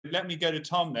let me go to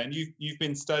Tom then. You've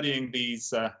been studying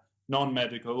these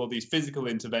non-medical or these physical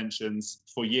interventions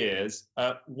for years.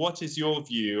 What is your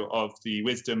view of the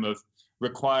wisdom of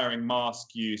requiring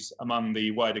mask use among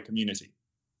the wider community?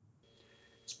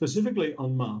 Specifically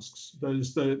on masks, there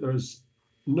is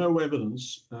no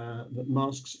evidence that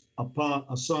masks,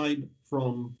 aside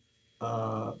from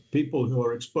people who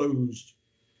are exposed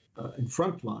in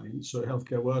frontline, so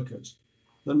healthcare workers,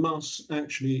 that masks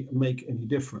actually make any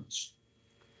difference.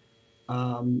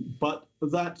 But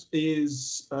that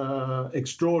is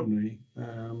extraordinary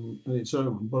in its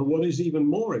own. But what is even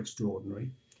more extraordinary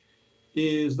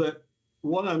is that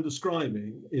what I'm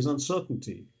describing is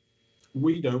uncertainty.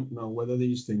 We don't know whether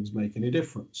these things make any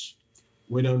difference.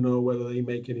 We don't know whether they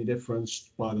make any difference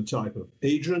by the type of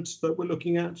agent that we're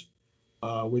looking at.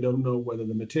 We don't know whether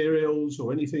the materials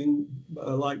or anything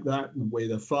like that, the way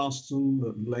they're fastened,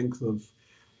 the length of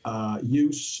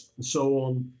use, and so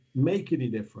on, make any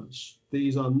difference.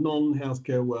 These are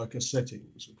non-healthcare worker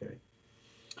settings, okay?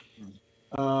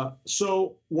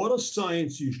 So what does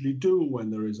science usually do when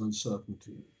there is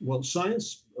uncertainty? Well,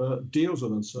 science deals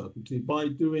with uncertainty by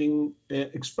doing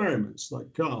experiments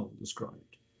like Carl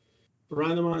described,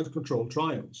 randomized controlled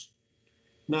trials.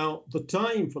 Now, the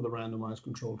time for the randomized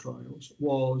controlled trials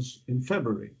was in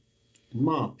February, in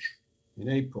March, in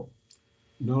April.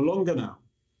 No longer now,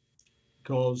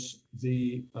 because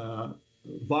the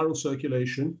viral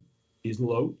circulation is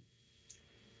low,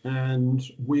 and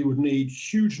we would need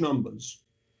huge numbers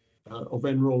of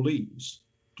enrollees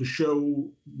to show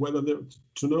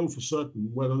to know for certain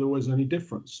whether there was any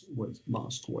difference with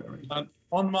mask wearing.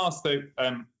 On masks, though,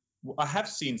 I have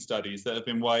seen studies that have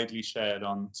been widely shared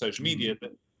on social media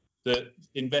that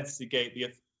investigate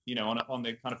on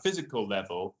the kind of physical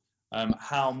level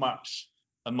how much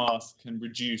a mask can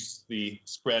reduce the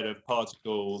spread of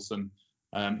particles, and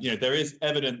there is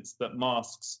evidence that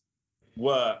masks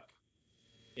work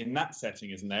in that setting,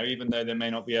 isn't there? Even though there may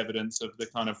not be evidence of the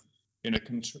kind of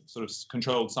sort of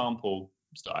controlled sample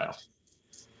style.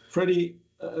 Freddie,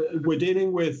 we're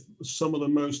dealing with some of the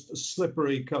most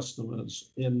slippery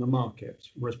customers in the market,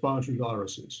 respiratory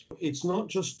viruses. It's not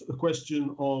just a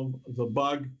question of the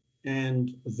bug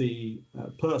and the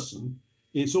person,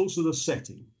 it's also the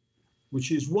setting,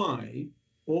 which is why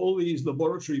all these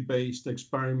laboratory-based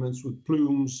experiments with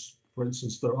plumes, for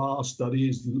instance, there are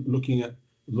studies looking at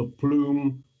the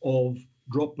plume of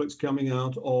droplets coming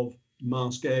out of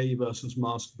mask A versus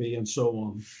mask B and so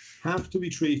on, have to be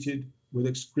treated with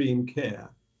extreme care.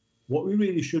 What we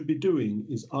really should be doing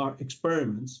is our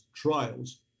experiments,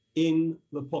 trials in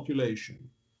the population.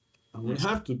 And we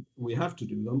have to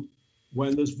do them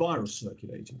when there's virus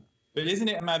circulating. But isn't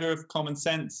it a matter of common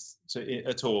sense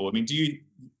at all? I mean, do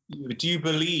you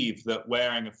believe that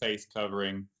wearing a face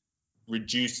covering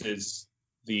reduces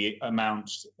the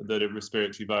amount that a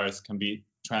respiratory virus can be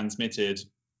transmitted,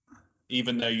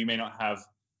 even though you may not have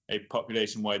a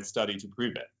population-wide study to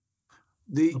prove it?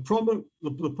 The problem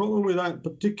with that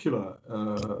particular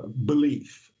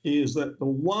belief is that the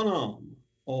one arm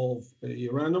of a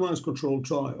randomized controlled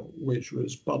trial, which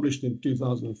was published in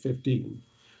 2015,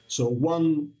 so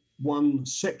one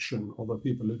section of the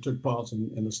people who took part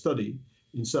in the study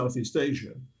in Southeast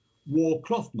Asia wore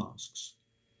cloth masks.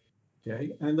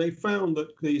 Okay, and they found that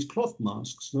these cloth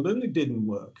masks not only didn't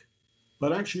work,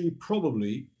 but actually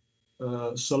probably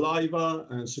saliva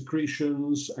and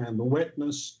secretions and the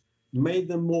wetness made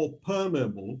them more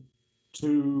permeable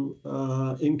to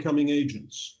incoming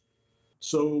agents.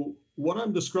 So what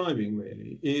I'm describing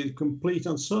really is complete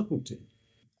uncertainty.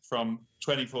 From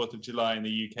 24th of July in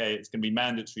the UK, it's going to be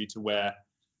mandatory to wear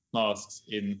masks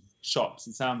in shops.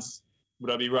 It sounds,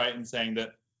 would I be right in saying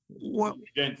that you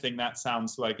don't think that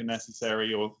sounds like a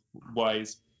necessary or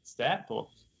wise step? Or?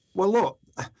 Well, look,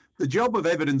 the job of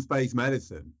evidence-based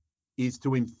medicine is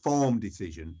to inform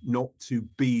decision, not to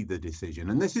be the decision.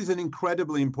 And this is an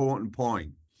incredibly important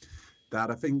point that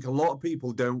I think a lot of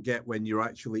people don't get when you're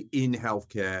actually in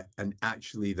healthcare and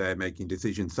actually they're making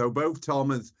decisions. So both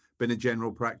Tom has been a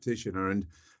general practitioner and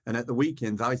at the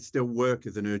weekends, I still work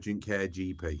as an urgent care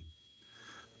GP.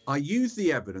 I use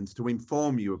the evidence to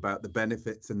inform you about the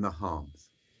benefits and the harms.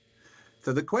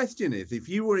 So the question is, if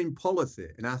you were in policy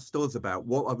and asked us about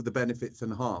what are the benefits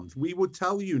and harms, we would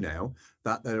tell you now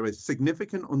that there is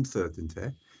significant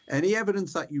uncertainty. Any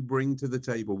evidence that you bring to the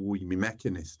table will be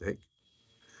mechanistic,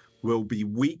 will be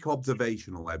weak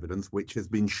observational evidence, which has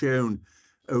been shown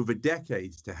over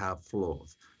decades to have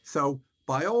flaws. So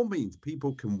by all means,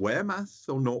 people can wear masks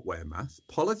or not wear masks.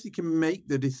 Policy can make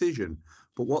the decision,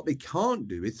 but what they can't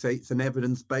do is say it's an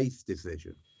evidence-based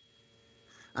decision.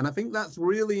 And I think that's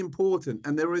really important.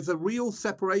 And there is a real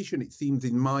separation, it seems,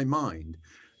 in my mind,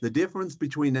 The difference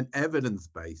between an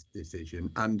evidence-based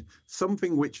decision and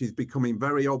something which is becoming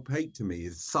very opaque to me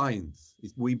is science.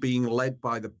 Is we being led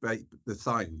by the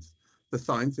science. The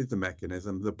science is the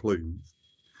mechanism, the plumes,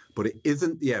 but it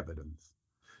isn't the evidence.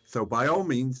 So by all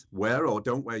means, wear or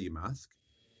don't wear your mask,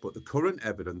 but the current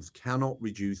evidence cannot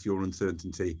reduce your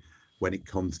uncertainty when it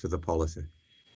comes to the policy.